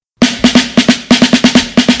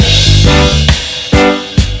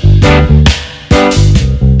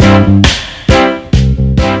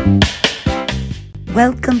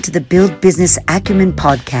Welcome to the Build Business Acumen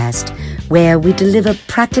podcast, where we deliver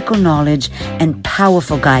practical knowledge and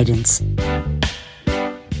powerful guidance.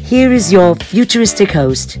 Here is your futuristic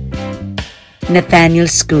host, Nathaniel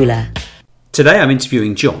Schooler. Today I'm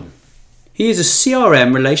interviewing John. He is a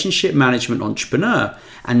CRM relationship management entrepreneur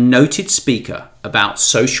and noted speaker about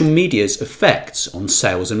social media's effects on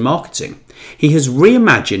sales and marketing. He has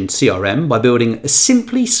reimagined CRM by building a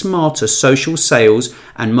simply smarter social sales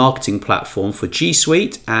and marketing platform for G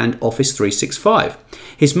Suite and Office 365.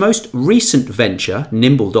 His most recent venture,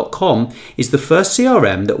 Nimble.com, is the first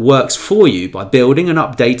CRM that works for you by building and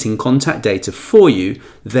updating contact data for you,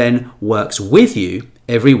 then works with you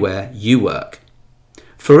everywhere you work.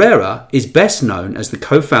 Ferreira is best known as the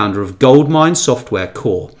co-founder of Goldmine Software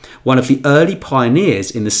Core, one of the early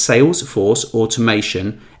pioneers in the Salesforce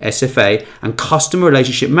automation, SFA, and customer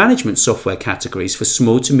relationship management software categories for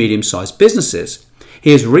small to medium-sized businesses.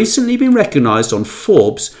 He has recently been recognized on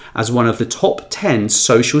Forbes as one of the top 10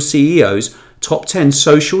 social CEOs, top 10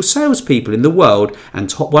 social salespeople in the world, and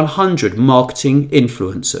top 100 marketing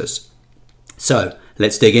influencers. So,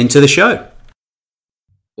 let's dig into the show.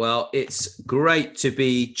 Well, it's great to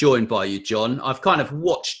be joined by you, John. I've kind of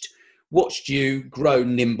watched you grow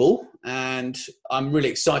Nimble, and I'm really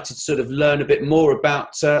excited to sort of learn a bit more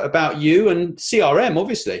about you and CRM,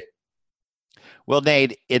 obviously. Well,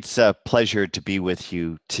 Nate, it's a pleasure to be with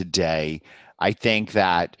you today. I think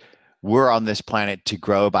that we're on this planet to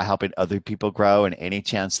grow by helping other people grow, and any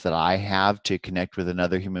chance that I have to connect with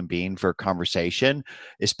another human being for a conversation,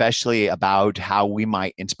 especially about how we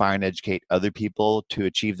might inspire and educate other people to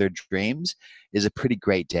achieve their dreams, is a pretty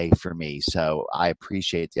great day for me. So I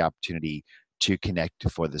appreciate the opportunity to connect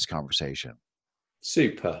for this conversation.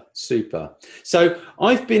 Super. So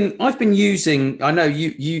I've been using. I know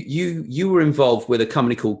you were involved with a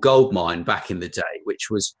company called Goldmine back in the day, which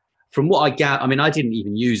was, from what I gather, I mean, I didn't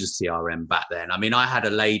even use a CRM back then. I mean, I had a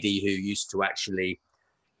lady who used to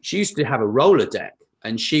have a Rolodex,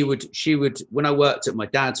 and she would, when I worked at my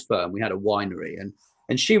dad's firm, we had a winery,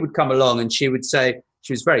 and she would come along and she would say,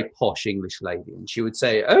 she was a very posh English lady, and she would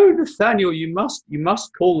say, "Oh, Nathaniel, you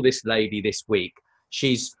must call this lady this week.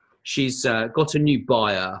 She's got a new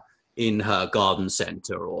buyer in her garden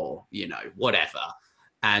centre, or, whatever.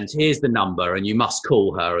 And here's the number, and you must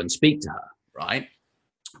call her and speak to her," right?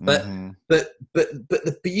 But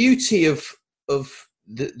the beauty of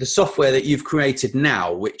the software that you've created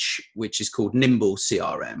now, which is called Nimble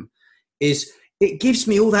CRM, is it gives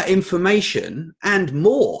me all that information and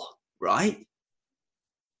more, right?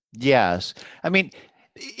 Yes. I mean,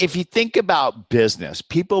 if you think about business,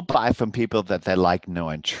 people buy from people that they like, know,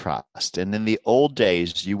 and trust. And in the old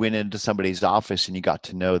days, you went into somebody's office and you got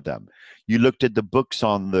to know them. You looked at the books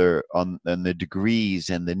on the degrees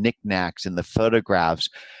and the knickknacks and the photographs,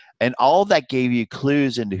 and all that gave you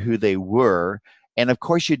clues into who they were. And of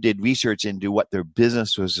course, you did research into what their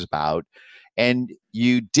business was about. And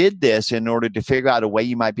you did this in order to figure out a way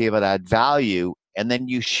you might be able to add value. And then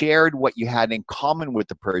you shared what you had in common with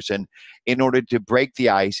the person in order to break the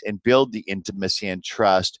ice and build the intimacy and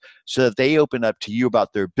trust, so that they open up to you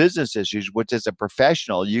about their business issues, which as a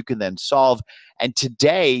professional you can then solve. And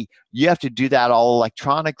today you have to do that all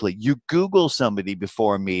electronically. You Google somebody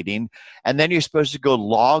before a meeting, and then you're supposed to go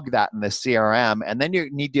log that in the CRM, and then you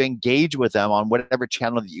need to engage with them on whatever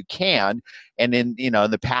channel that you can. And in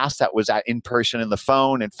the past that was in person, in the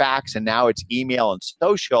phone and fax, and now it's email and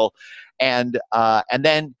social. And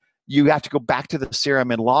then you have to go back to the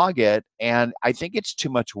CRM and log it. And I think it's too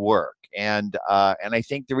much work. And I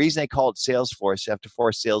think the reason they call it Salesforce, you have to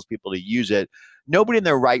force salespeople to use it. Nobody in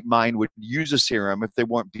their right mind would use a CRM if they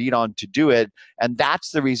weren't beat on to do it. And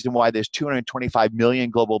that's the reason why there's 225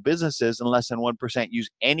 million global businesses and less than 1% use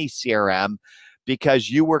any CRM,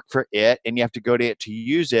 because you work for it and you have to go to it to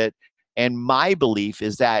use it. And my belief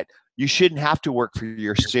is that you shouldn't have to work for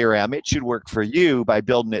your CRM. It should work for you by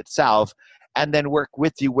building itself, and then work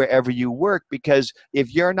with you wherever you work. Because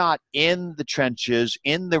if you're not in the trenches,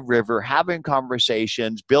 in the river, having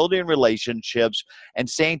conversations, building relationships, and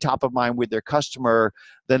staying top of mind with their customer,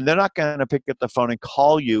 then they're not going to pick up the phone and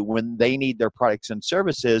call you when they need their products and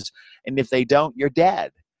services. And if they don't, you're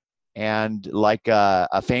dead. And like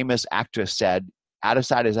a famous actress said, out of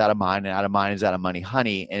sight is out of mind, and out of mind is out of money,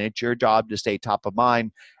 honey. And it's your job to stay top of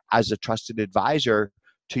mind as a trusted advisor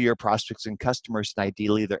to your prospects and customers, and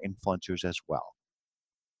ideally their influencers as well.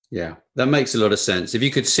 Yeah, that makes a lot of sense. If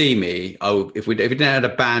you could see me, if we didn't have a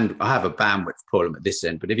band, I have a bandwidth problem at this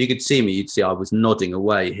end, but if you could see me, you'd see I was nodding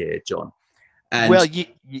away here, John. And well,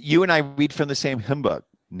 you and I read from the same hymn book,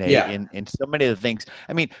 Nate, yeah. And so many of the things.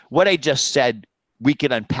 I mean, what I just said, we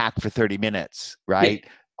could unpack for 30 minutes, right?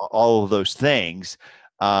 all of those things.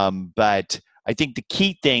 But I think the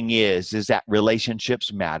key thing is that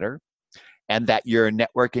relationships matter, and that your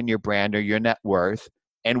network and your brand are your net worth.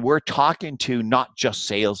 And we're talking to not just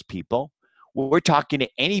salespeople. We're talking to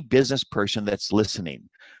any business person that's listening.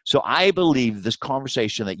 So I believe this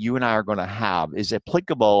conversation that you and I are going to have is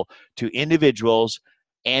applicable to individuals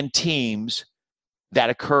and teams that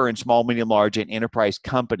occur in small, medium, large, and enterprise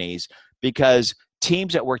companies, because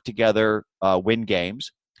teams that work together win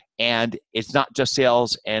games. And it's not just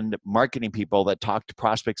sales and marketing people that talk to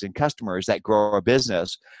prospects and customers that grow our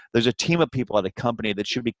business. There's a team of people at a company that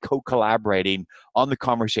should be co-collaborating on the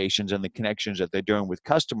conversations and the connections that they're doing with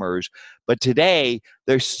customers. But today,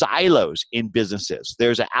 there's silos in businesses.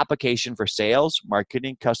 There's an application for sales,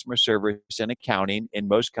 marketing, customer service, and accounting in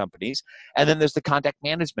most companies. And then there's the contact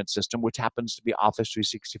management system, which happens to be Office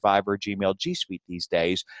 365 or Gmail G Suite these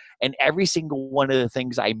days. And every single one of the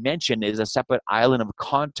things I mentioned is a separate island of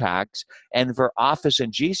contacts. And for Office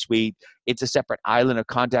and G Suite, it's a separate island of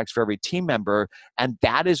contacts for every team member. And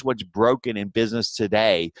that is what's broken in business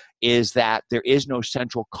today, is that there is no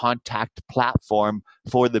central contact platform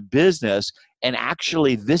for the business. And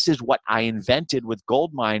actually, this is what I invented with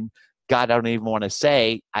Goldmine. God, I don't even want to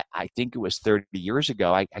say, I think it was 30 years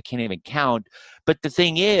ago. I can't even count. But the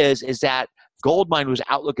thing is that Goldmine was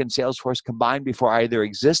Outlook and Salesforce combined before either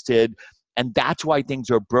existed. And that's why things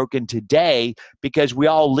are broken today, because we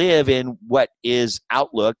all live in what is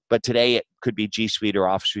Outlook, but today it could be G Suite or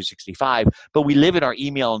Office 365. But we live in our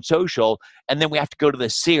email and social, and then we have to go to the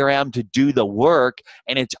CRM to do the work.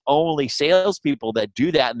 And it's only salespeople that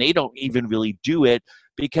do that, and they don't even really do it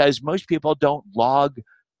because most people don't log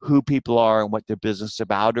who people are and what their business is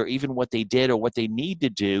about, or even what they did or what they need to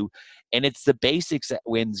do. And it's the basics that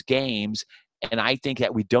wins games. And I think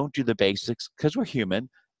that we don't do the basics because we're human,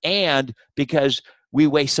 and because we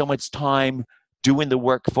waste so much time doing the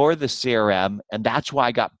work for the CRM. And that's why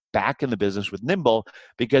I got back in the business with Nimble,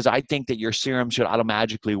 because I think that your CRM should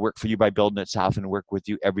automatically work for you by building itself and work with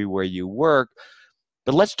you everywhere you work.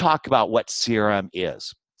 But let's talk about what CRM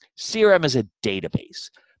is. CRM is a database,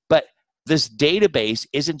 but this database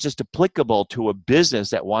isn't just applicable to a business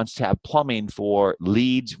that wants to have plumbing for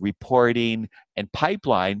leads, reporting, and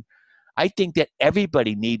pipeline. I think that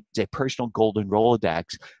everybody needs a personal golden Rolodex,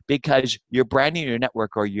 because you're branding your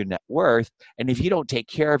network or your net worth. And if you don't take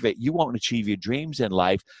care of it, you won't achieve your dreams in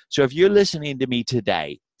life. So if you're listening to me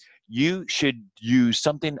today, you should use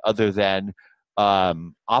something other than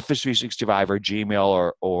Office 365 or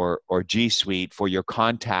Gmail or G Suite for your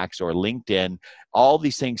contacts, or LinkedIn, all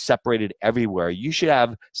these things separated everywhere. You should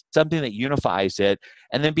have something that unifies it,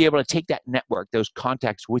 and then be able to take that network, those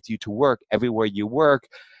contacts with you to work everywhere you work.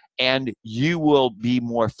 And you will be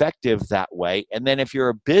more effective that way. And then if you're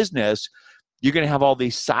a business, you're going to have all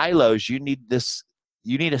these silos. You need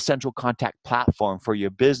a central contact platform for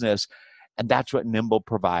your business. And that's what Nimble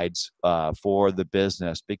provides for the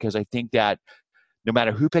business. Because I think that no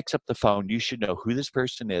matter who picks up the phone, you should know who this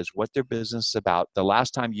person is, what their business is about, the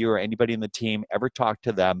last time you or anybody in the team ever talked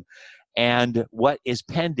to them, and what is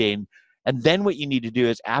pending. And then what you need to do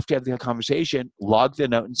is, after you have the conversation, log the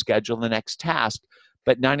note and schedule the next task.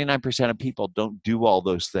 But 99% of people don't do all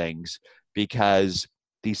those things because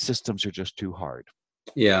these systems are just too hard.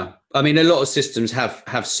 Yeah. I mean, a lot of systems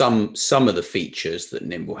have some of the features that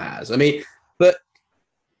Nimble has. I mean, but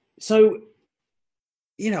so,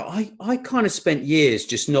 you know, I kind of spent years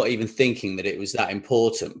just not even thinking that it was that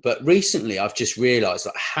important. But recently I've just realized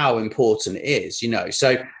like how important it is, you know.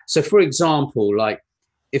 So for example, like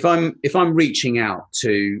if I'm reaching out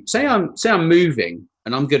to, say I'm moving,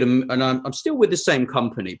 and I'm still with the same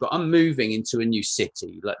company, but I'm moving into a new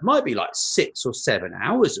city, like might be like 6 or 7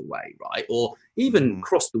 hours away, right? Or even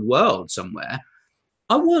across the world somewhere.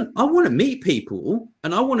 I want to meet people,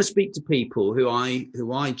 and I want to speak to people who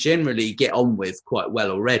I generally get on with quite well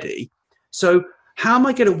already. So how am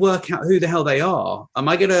I going to work out who the hell they are? Am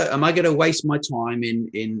I going to waste my time in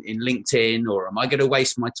LinkedIn, or am I going to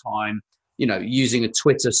waste my time, you know, using a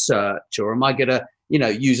Twitter search, or am I going to, you know,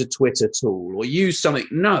 use a Twitter tool or use something?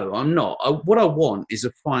 No, I'm not. What I want is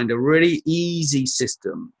to find a really easy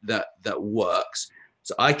system that works,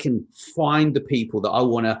 so I can find the people that I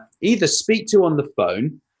want to either speak to on the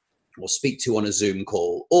phone, or speak to on a Zoom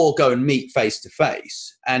call, or go and meet face to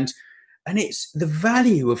face. And it's the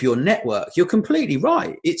value of your network. You're completely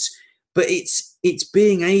right. It's but it's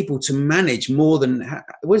being able to manage more than,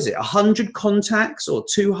 what is it, 100 contacts, or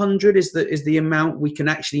 200 is the amount we can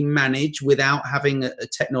actually manage without having a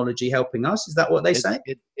technology helping us. Is that what they say?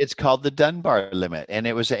 It's called the Dunbar limit, and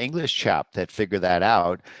it was an English chap that figured that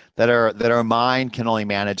out. That our mind can only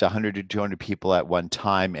manage 100 to 200 people at one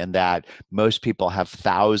time, and that most people have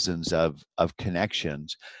thousands of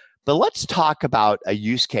connections. But let's talk about a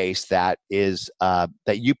use case that is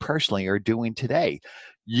that you personally are doing today.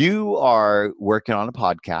 You are working on a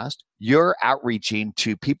podcast. You're outreaching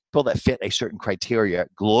to people that fit a certain criteria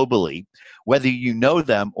globally, whether you know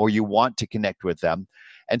them or you want to connect with them.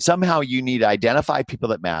 And somehow you need to identify people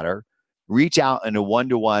that matter, reach out in a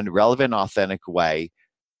one-to-one, relevant, authentic way,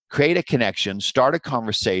 create a connection, start a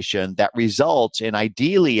conversation that results in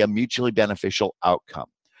ideally a mutually beneficial outcome.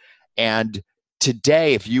 And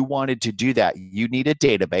today, if you wanted to do that, you need a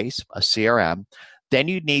database, a CRM. Then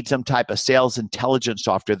you need some type of sales intelligence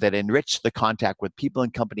software that enrich the contact with people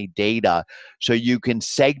and company data so you can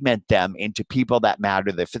segment them into people that matter,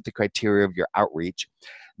 that fit the criteria of your outreach.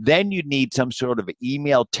 Then you need some sort of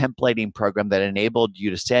email templating program that enabled you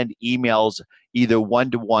to send emails either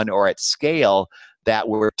one-to-one or at scale that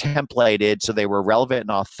were templated so they were relevant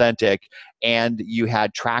and authentic, and you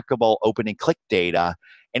had trackable open and click data.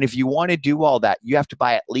 And if you want to do all that, you have to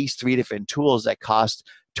buy at least 3 different tools that cost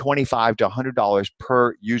 $25 to $100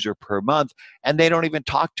 per user per month, and they don't even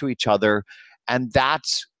talk to each other. And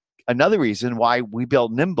that's another reason why we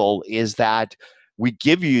built Nimble, is that we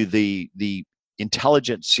give you the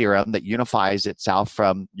intelligent CRM that unifies itself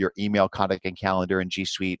from your email, contact, and calendar, and G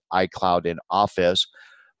Suite, iCloud, and Office,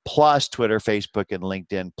 plus Twitter, Facebook, and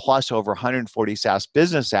LinkedIn, plus over 140 SaaS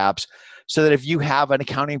business apps, so that if you have an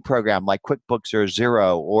accounting program like QuickBooks or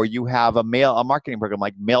Xero, or you have a marketing program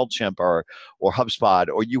like MailChimp or HubSpot,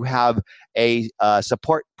 or you have a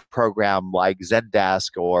support program like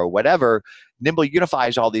Zendesk or whatever, Nimble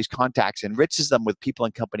unifies all these contacts, enriches them with people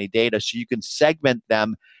and company data so you can segment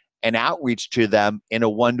them and outreach to them in a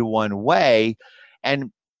one-to-one way.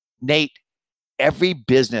 And Nate, every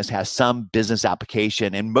business has some business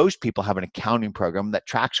application, and most people have an accounting program that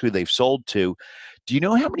tracks who they've sold to. Do you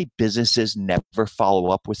know how many businesses never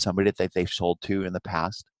follow up with somebody that they've sold to in the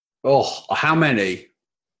past? Oh, how many?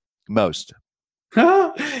 Most.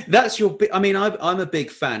 That's your. I mean, I'm a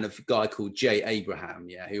big fan of a guy called Jay Abraham.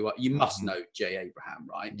 Yeah, who you must know, Jay Abraham,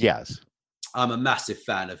 right? Yes. I'm a massive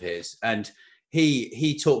fan of his, and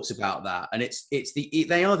he talks about that, and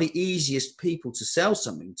they are the easiest people to sell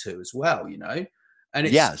something to as well, you know. And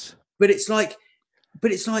it's, yes, but it's like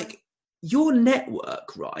your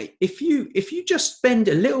network, right? If you just spend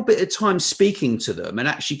a little bit of time speaking to them and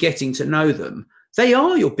actually getting to know them, they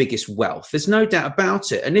are your biggest wealth. There's no doubt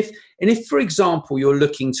about it. And if, for example, you're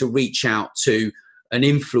looking to reach out to an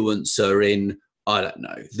influencer in, I don't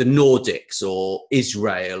know, the Nordics or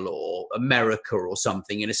Israel or America or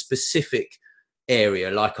something in a specific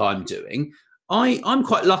area like I'm doing, I'm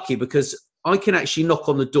quite lucky because I can actually knock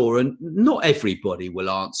on the door, and not everybody will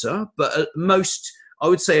answer, but most, I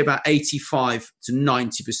would say about 85 to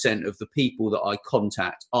 90% of the people that I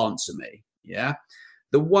contact answer me. Yeah.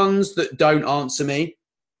 The ones that don't answer me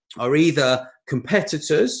are either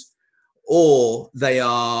competitors, or they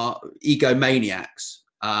are egomaniacs,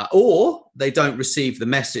 or they don't receive the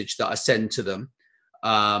message that I send to them,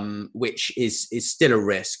 which is still a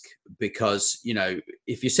risk, because, you know,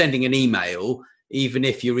 if you're sending an email, even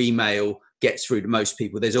if your email gets through to most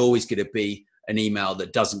people, there's always going to be an email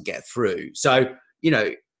that doesn't get through. So, you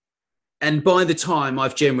know, and by the time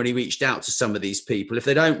I've generally reached out to some of these people, if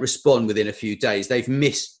they don't respond within a few days, they've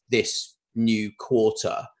missed this new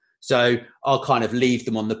quarter. So I'll kind of leave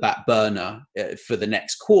them on the back burner for the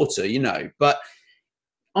next quarter, you know. But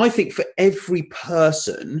I think for every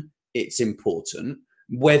person, it's important,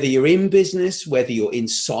 whether you're in business, whether you're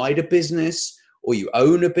inside a business or you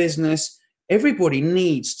own a business, everybody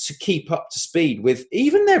needs to keep up to speed with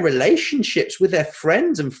even their relationships with their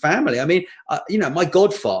friends and family. I mean, you know, my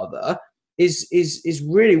godfather is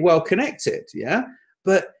really well connected. Yeah.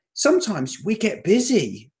 But sometimes we get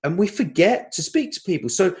busy and we forget to speak to people.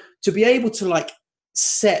 So to be able to like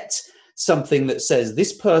set something that says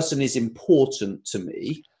this person is important to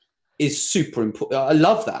me is super important. I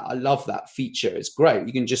love that. I love that feature. It's great.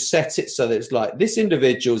 You can just set it so that it's like, this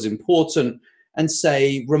individual is important, and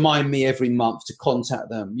say, remind me every month to contact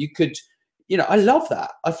them. You could, you know, I love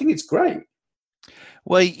that. I think it's great.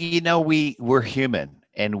 Well, you know, we're human,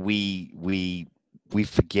 and we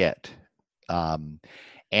forget. And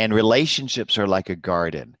relationships are like a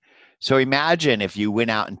garden. So imagine if you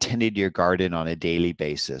went out and tended your garden on a daily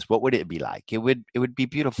basis, what would it be like? It would be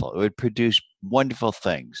beautiful. It would produce wonderful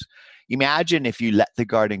things. Imagine if you let the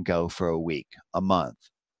garden go for a week, a month,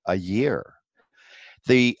 a year.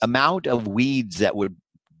 The amount of weeds that would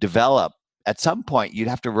develop, at some point, you'd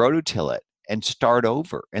have to rototill it and start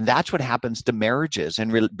over. And that's what happens to marriages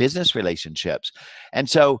and business relationships. And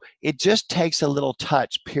so it just takes a little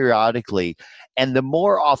touch periodically. And the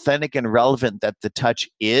more authentic and relevant that the touch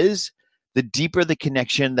is, the deeper the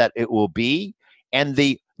connection that it will be, and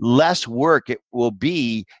the less work it will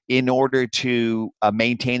be in order to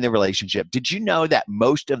maintain the relationship. Did you know that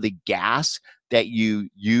most of the gas that you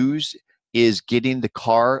use is getting the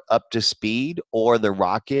car up to speed or the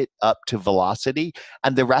rocket up to velocity,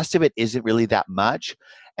 and the rest of it isn't really that much?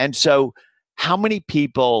 And so how many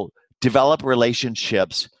people develop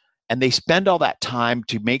relationships and they spend all that time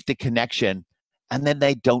to make the connection, and then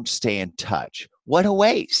they don't stay in touch? What a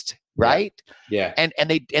waste, right? Yeah. And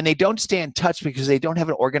they don't stay in touch because they don't have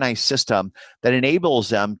an organized system that enables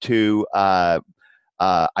them to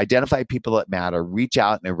identify people that matter, reach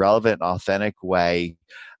out in a relevant, authentic way,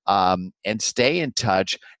 and stay in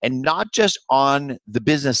touch, and not just on the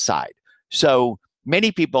business side. So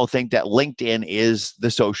many people think that LinkedIn is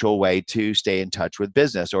the social way to stay in touch with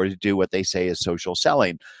business or to do what they say is social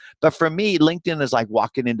selling. But for me, LinkedIn is like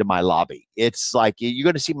walking into my lobby. It's like you're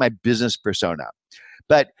going to see my business persona.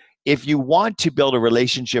 But if you want to build a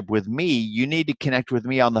relationship with me, you need to connect with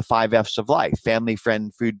me on the 5 F's of life: family,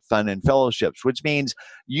 friend, food, fun, and fellowships, which means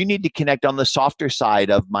you need to connect on the softer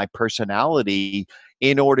side of my personality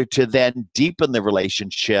in order to then deepen the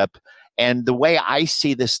relationship. And the way I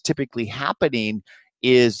see this typically happening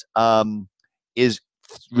is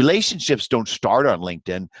relationships don't start on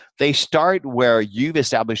LinkedIn. They start where you've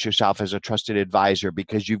established yourself as a trusted advisor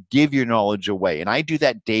because you give your knowledge away. And I do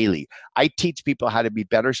that daily. I teach people how to be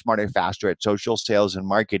better, smarter, faster at social sales and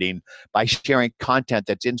marketing by sharing content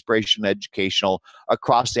that's inspirational, educational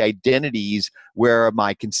across the identities where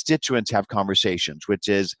my constituents have conversations, which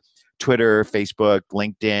is Twitter, Facebook,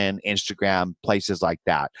 LinkedIn, Instagram, places like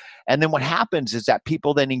that. And then what happens is that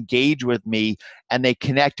people then engage with me and they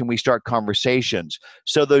connect and we start conversations.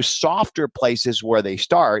 So those softer places where they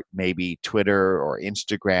start, maybe Twitter or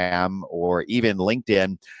Instagram or even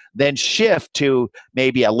LinkedIn, then shift to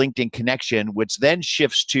maybe a LinkedIn connection, which then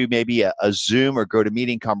shifts to maybe a Zoom or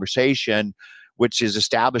GoToMeeting conversation, which is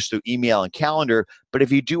established through email and calendar. But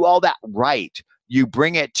if you do all that right, you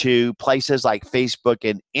bring it to places like Facebook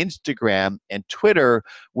and Instagram and Twitter,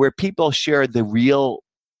 where people share the real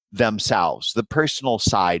themselves, the personal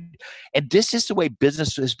side. And this is the way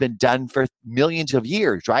business has been done for millions of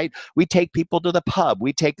years, right? We take people to the pub,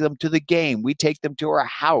 we take them to the game, we take them to our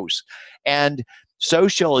house. And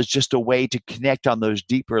social is just a way to connect on those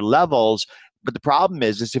deeper levels. But the problem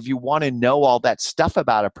is if you want to know all that stuff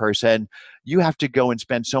about a person, you have to go and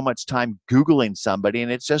spend so much time Googling somebody,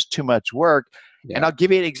 and it's just too much work. Yeah. And I'll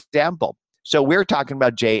give you an example. So we're talking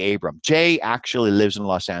about Jay Abram. Jay actually lives in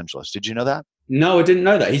Los Angeles. Did you know that? No, I didn't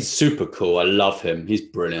know that. He's super cool. I love him. He's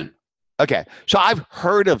brilliant. Okay. So I've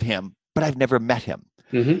heard of him, but I've never met him.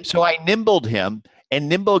 Mm-hmm. So I Nimbled him, and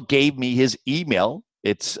Nimble gave me his email.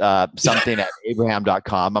 It's something at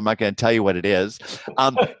abraham.com. I'm not going to tell you what it is.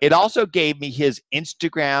 It also gave me his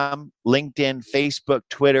Instagram, LinkedIn, Facebook,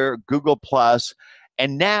 Twitter, Google+.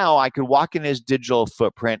 And now I could walk in his digital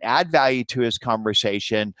footprint, add value to his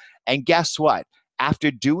conversation. And guess what? After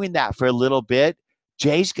doing that for a little bit,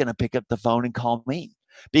 Jay's going to pick up the phone and call me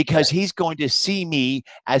because he's going to see me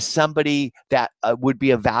as somebody that would be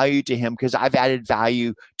of value to him because I've added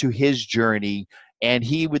value to his journey. And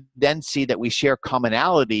he would then see that we share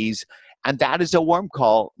commonalities. And that is a warm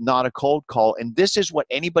call, not a cold call. And this is what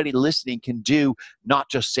anybody listening can do, not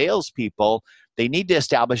just salespeople. They need to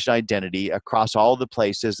establish an identity across all the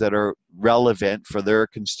places that are relevant for their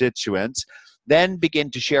constituents, then begin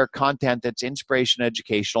to share content that's inspirational,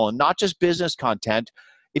 educational, and not just business content.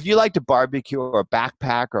 If you like to barbecue or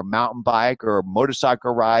backpack or mountain bike or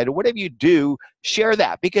motorcycle ride or whatever you do, share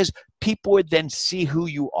that because people would then see who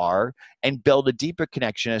you are and build a deeper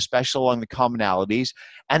connection, especially along the commonalities.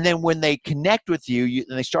 And then when they connect with you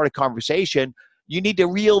and they start a conversation, you need to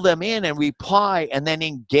reel them in and reply and then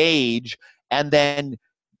engage and then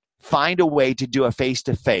find a way to do a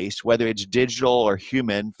face-to-face, whether it's digital or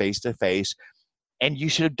human face-to-face. And you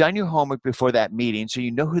should have done your homework before that meeting so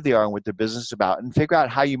you know who they are and what their business is about and figure out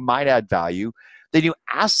how you might add value. Then you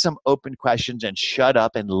ask some open questions and shut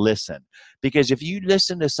up and listen. Because if you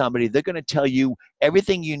listen to somebody, they're going to tell you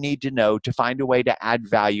everything you need to know to find a way to add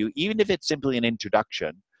value, even if it's simply an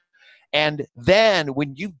introduction. And then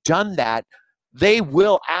when you've done that, they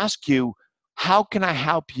will ask you, how can I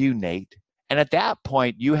help you, Nate? And at that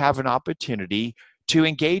point, you have an opportunity to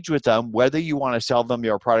engage with them, whether you want to sell them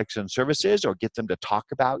your products and services or get them to talk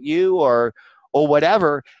about you or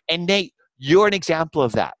whatever. And Nate, you're an example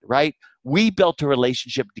of that, right? We built a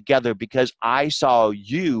relationship together because I saw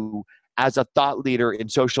you as a thought leader in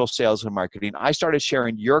social sales and marketing. I started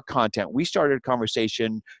sharing your content. We started a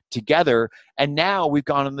conversation together, and now we've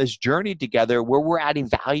gone on this journey together where we're adding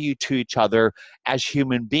value to each other as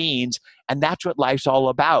human beings, and that's what life's all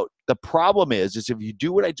about. The problem is if you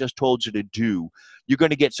do what I just told you to do, you're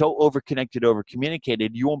going to get so over-connected,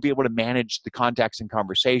 over-communicated, you won't be able to manage the contacts and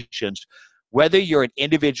conversations, whether you're an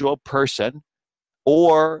individual person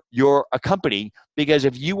or you're a company, because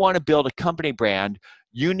if you want to build a company brand,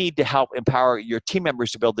 you need to help empower your team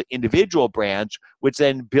members to build the individual brands, which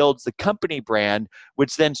then builds the company brand,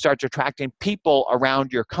 which then starts attracting people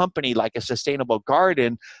around your company like a sustainable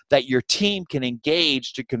garden that your team can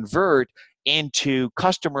engage to convert into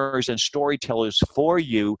customers and storytellers for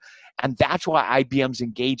you. And that's why IBM's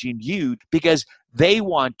engaging you, because they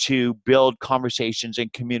want to build conversations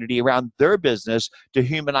and community around their business to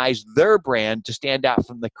humanize their brand, to stand out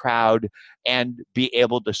from the crowd and be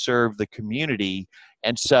able to serve the community.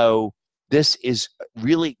 And so this is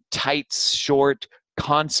really tight, short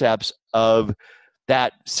concepts of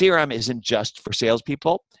that CRM isn't just for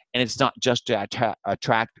salespeople, and it's not just to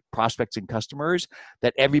attract prospects and customers,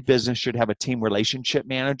 that every business should have a team relationship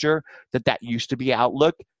manager, that used to be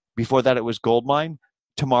Outlook. Before that, it was Goldmine.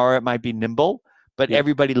 Tomorrow, it might be Nimble. But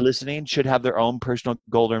everybody listening should have their own personal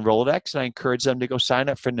golden Rolodex, and I encourage them to go sign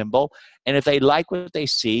up for Nimble. And if they like what they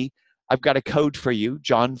see, I've got a code for you,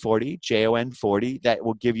 John40, JON40, that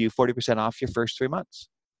will give you 40% off your first 3 months.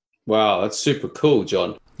 Wow, that's super cool,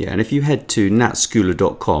 John. Yeah, and if you head to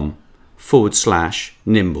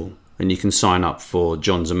natschooler.com/Nimble, and you can sign up for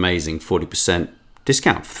John's amazing 40%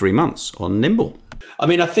 discount for 3 months on Nimble. I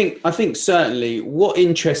mean, I think certainly what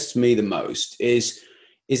interests me the most is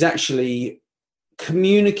actually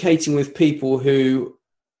communicating with people who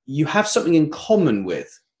you have something in common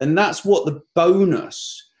with. And that's what the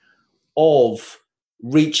bonus of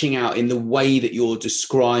reaching out in the way that you're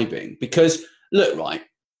describing. Because look, right,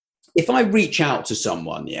 if I reach out to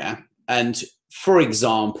someone, and for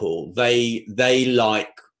example, they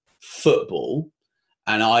like football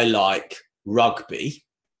and I like rugby,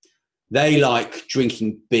 they like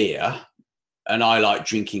drinking beer and I like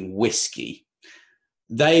drinking whiskey,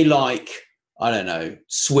 they like, I don't know,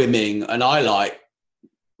 swimming and I like,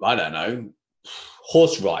 I don't know,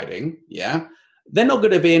 horse riding, they're not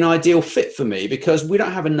going to be an ideal fit for me because we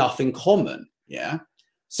don't have enough in common,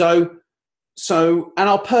 So, and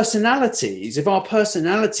our personalities, if our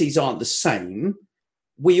personalities aren't the same,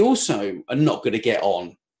 we also are not going to get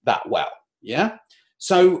on that well,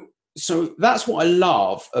 So that's what I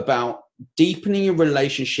love about deepening your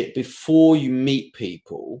relationship before you meet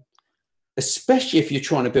people, especially if you're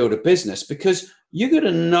trying to build a business, because you're going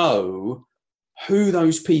to know who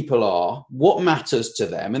those people are, what matters to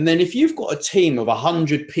them. And then if you've got a team of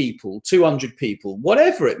 100 people, 200 people,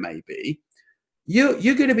 whatever it may be,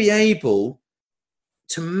 you're going to be able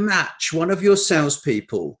to match one of your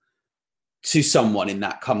salespeople to someone in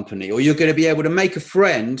that company, or you're going to be able to make a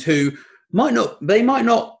friend who might not,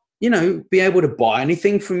 be able to buy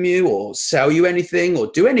anything from you or sell you anything or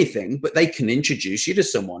do anything, but they can introduce you to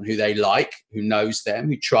someone who they like, who knows them,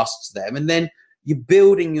 who trusts them. And then you're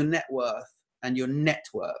building your net worth and your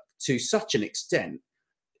network to such an extent,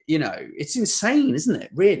 it's insane, isn't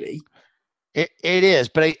it? Really? It is.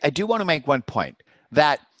 But I do want to make one point,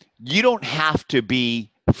 that you don't have to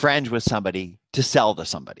be friends with somebody to sell to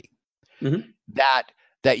somebody. Mm-hmm. That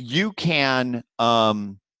you can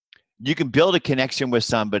build a connection with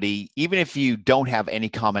somebody, even if you don't have any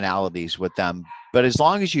commonalities with them. But as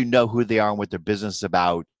long as you know who they are and what their business is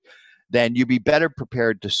about, then you'll be better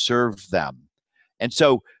prepared to serve them. And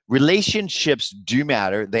so relationships do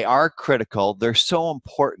matter. They are critical. They're so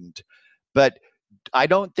important. But I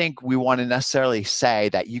don't think we want to necessarily say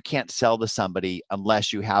that you can't sell to somebody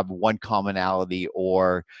unless you have one commonality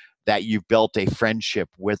or that you've built a friendship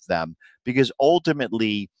with them. Because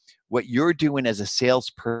ultimately, what you're doing as a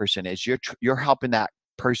salesperson is you're helping that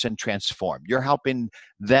person transform. You're helping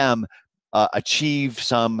them achieve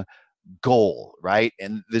some goal, right?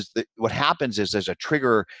 And what happens is there's a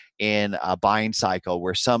trigger in a buying cycle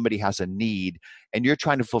where somebody has a need and you're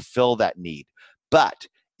trying to fulfill that need. But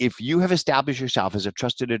if you have established yourself as a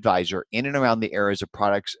trusted advisor in and around the areas of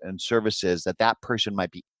products and services that person might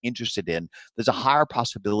be interested in, there's a higher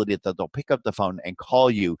possibility that they'll pick up the phone and call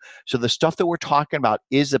you. So the stuff that we're talking about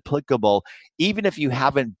is applicable, even if you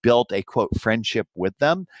haven't built a quote friendship with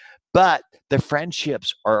them. But the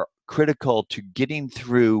friendships are critical to getting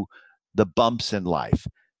through the bumps in life.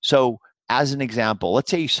 So as an example, let's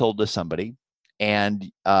say you sold to somebody and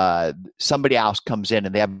somebody else comes in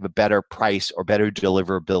and they have a better price or better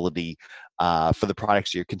deliverability for the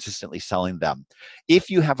products you're consistently selling them. If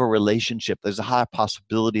you have a relationship, there's a high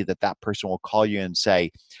possibility that that person will call you and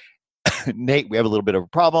say, Nate, we have a little bit of a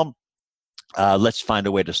problem. Let's find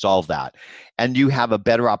a way to solve that. And you have a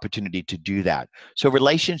better opportunity to do that. So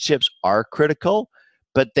relationships are critical,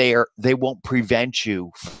 but they won't prevent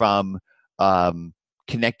you from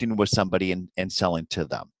connecting with somebody and selling to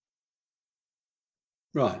them.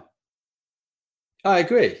 Right. I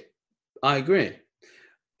agree.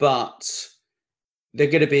 But they're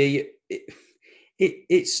going to be,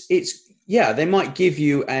 they might give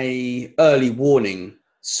you a early warning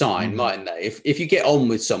sign, mightn't they? If you get on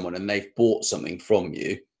with someone and they've bought something from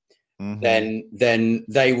you, then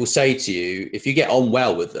they will say to you, if you get on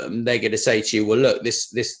well with them, they're going to say to you, well, look,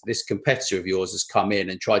 this competitor of yours has come in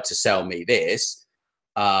and tried to sell me this,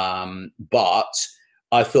 but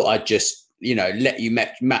I thought I'd just, let you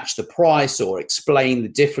match the price or explain the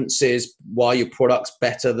differences, why your product's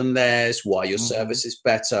better than theirs, why your service is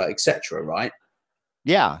better, etc. Right?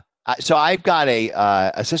 Yeah. So I've got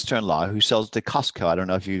a sister-in-law who sells to Costco. I don't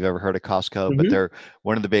know if you've ever heard of Costco, but they're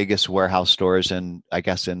one of the biggest warehouse stores in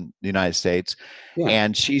the United States. Yeah.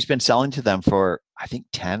 And she's been selling to them for, I think,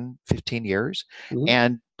 10, 15 years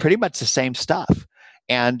and pretty much the same stuff.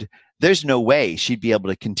 And there's no way she'd be able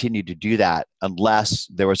to continue to do that unless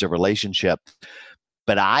there was a relationship.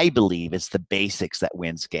 But I believe it's the basics that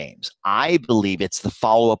wins games. I believe it's the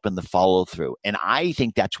follow-up and the follow-through. And I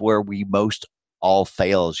think that's where we most all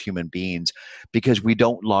fail as human beings, because we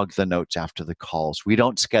don't log the notes after the calls. We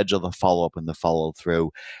don't schedule the follow-up and the follow-through.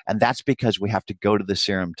 And that's because we have to go to the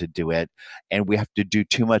serum to do it. And we have to do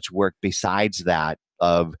too much work besides that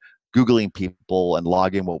of Googling people and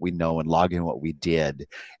logging what we know and logging what we did.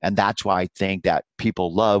 And that's why I think that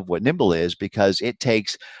people love what Nimble is, because it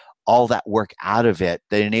takes all that work out of it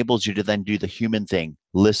that enables you to then do the human thing.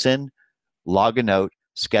 Listen, log a note,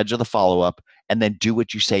 schedule the follow-up, and then do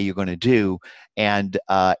what you say you're going to do. And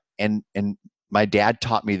my dad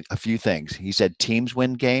taught me a few things. He said teams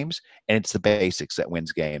win games, and it's the basics that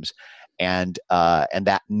wins games. And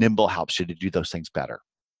that Nimble helps you to do those things better.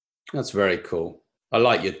 That's very cool. I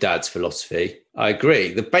like your dad's philosophy. I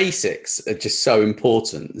agree. The basics are just so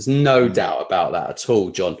important. There's no doubt about that at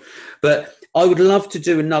all, John. But I would love to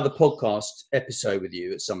do another podcast episode with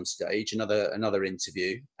you at some stage, another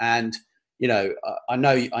interview. And I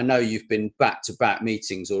know you've been back-to-back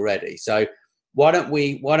meetings already. So why don't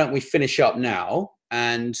we finish up now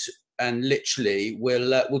and literally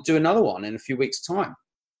we'll do another one in a few weeks' time.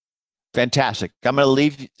 Fantastic. I'm going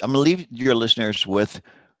to leave your listeners with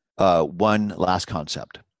one last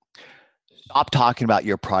concept. Stop talking about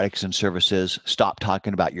your products and services. Stop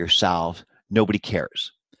talking about yourself. Nobody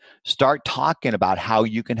cares. Start talking about how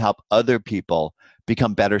you can help other people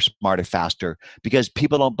become better, smarter, faster, because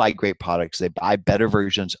people don't buy great products. They buy better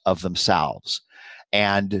versions of themselves.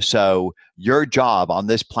 And so your job on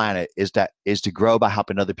this planet is to grow by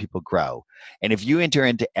helping other people grow. And if you enter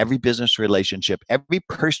into every business relationship, every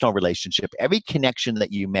personal relationship, every connection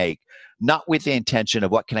that you make, not with the intention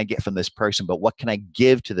of what can I get from this person, but what can I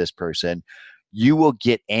give to this person, you will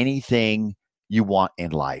get anything you want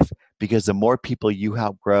in life, because the more people you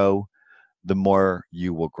help grow, the more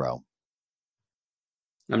you will grow.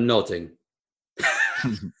 I'm nodding.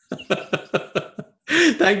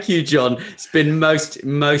 Thank you, John. It's been most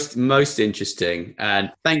interesting. And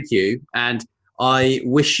thank you. And I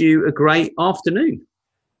wish you a great afternoon.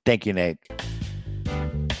 Thank you, Nate.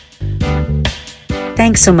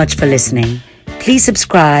 Thanks so much for listening. Please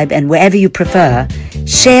subscribe, and wherever you prefer,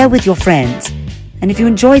 share with your friends. And if you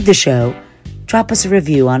enjoyed the show, drop us a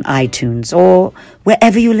review on iTunes or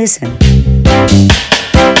wherever you listen.